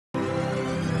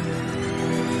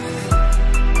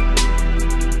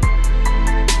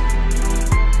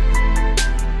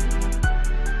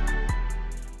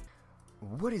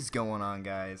What is going on,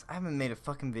 guys? I haven't made a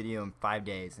fucking video in 5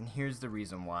 days, and here's the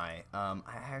reason why.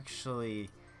 RuneScape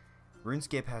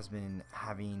has been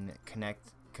having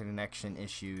connection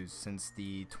issues since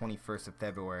the 21st of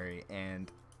February,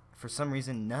 and for some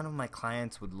reason none of my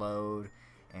clients would load,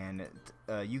 and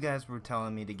you guys were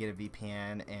telling me to get a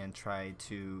VPN and try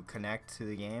to connect to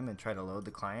the game and try to load the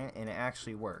client, and it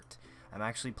actually worked. I'm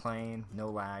actually playing,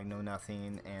 no lag, no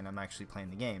nothing, and I'm actually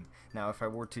playing the game. Now, if I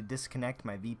were to disconnect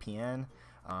my VPN,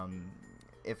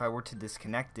 if I were to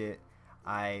disconnect it,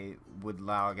 I would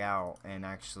log out and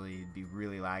actually be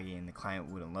really laggy and the client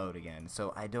wouldn't load again.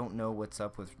 So I don't know what's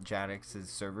up with Jixy's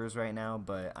servers right now,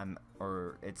 but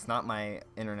it's not my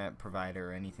internet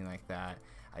provider or anything like that.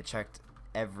 I checked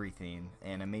everything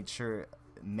and I made sure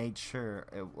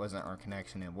it wasn't our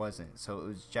connection. It wasn't. So it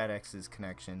was Jixy's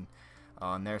connection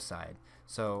on their side.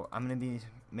 So I'm gonna be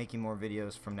making more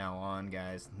videos from now on,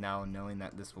 guys. Now knowing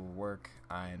that this will work,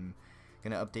 I'm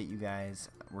gonna update you guys.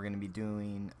 We're gonna be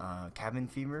doing Cabin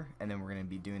Fever, and then we're gonna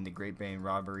be doing the Great Bane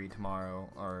Robbery tomorrow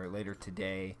or later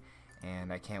today,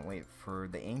 and I can't wait for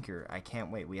the Anchor. I can't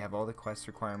wait. We have all the quest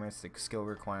requirements, the skill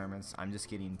requirements. I'm just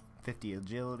getting 50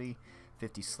 agility,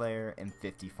 50 slayer, and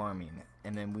 50 farming,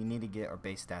 and then we need to get our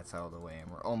base stats out of the way,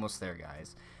 and we're almost there,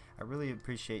 guys. I really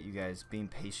appreciate you guys being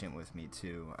patient with me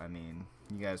too. I mean,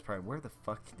 you guys probably, where the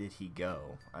fuck did he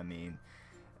go? I mean,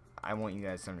 I want you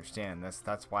guys to understand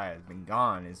that's why I've been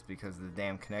gone, is because of the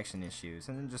damn connection issues,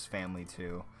 and then just family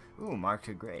too. Ooh, Mark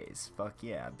to Grace, fuck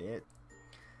yeah, bit.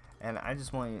 And I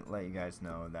just want to let you guys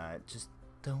know that just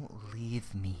don't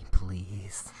leave me,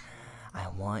 please. I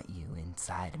want you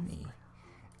inside of me.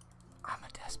 I'm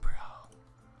a desperate hoe.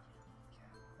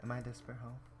 Am I a desperate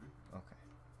hoe? Okay.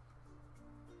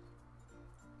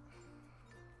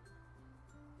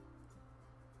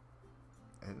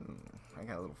 I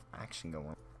got a little action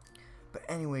going. But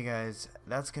anyway, guys,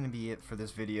 that's gonna be it for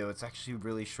this video. It's actually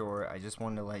really short. I just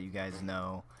wanted to let you guys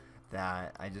know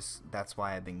that that's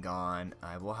why I've been gone.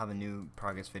 I will have a new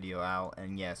progress video out,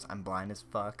 and yes, I'm blind as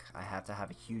fuck. I have to have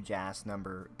a huge ass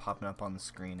number popping up on the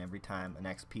screen every time an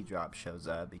XP drop shows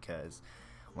up, because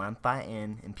when I'm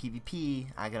fighting in PvP,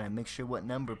 I gotta make sure what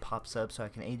number pops up so I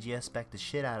can AGS spec the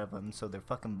shit out of them so their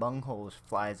fucking bungholes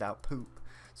flies out poop.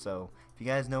 So if you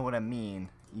guys know what I mean,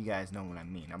 you guys know what I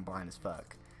mean. I'm blind as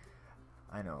fuck.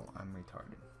 I know, I'm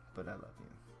retarded, but I love you.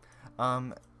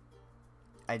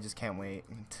 I just can't wait.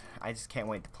 I just can't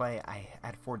wait to play. I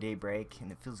had a 4-day break,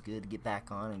 and it feels good to get back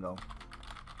on and go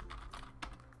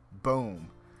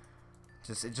boom.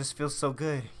 It just feels so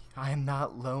good. I am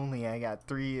not lonely. I got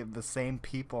 3 of the same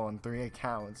people on 3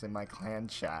 accounts in my clan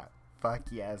chat.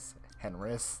 Fuck yes,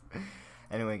 Henris.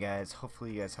 Anyway, guys,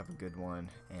 hopefully you guys have a good one,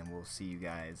 and we'll see you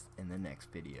guys in the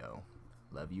next video.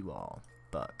 Love you all.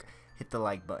 Fuck. Hit the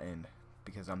like button,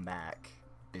 because I'm back,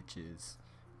 bitches.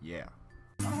 Yeah.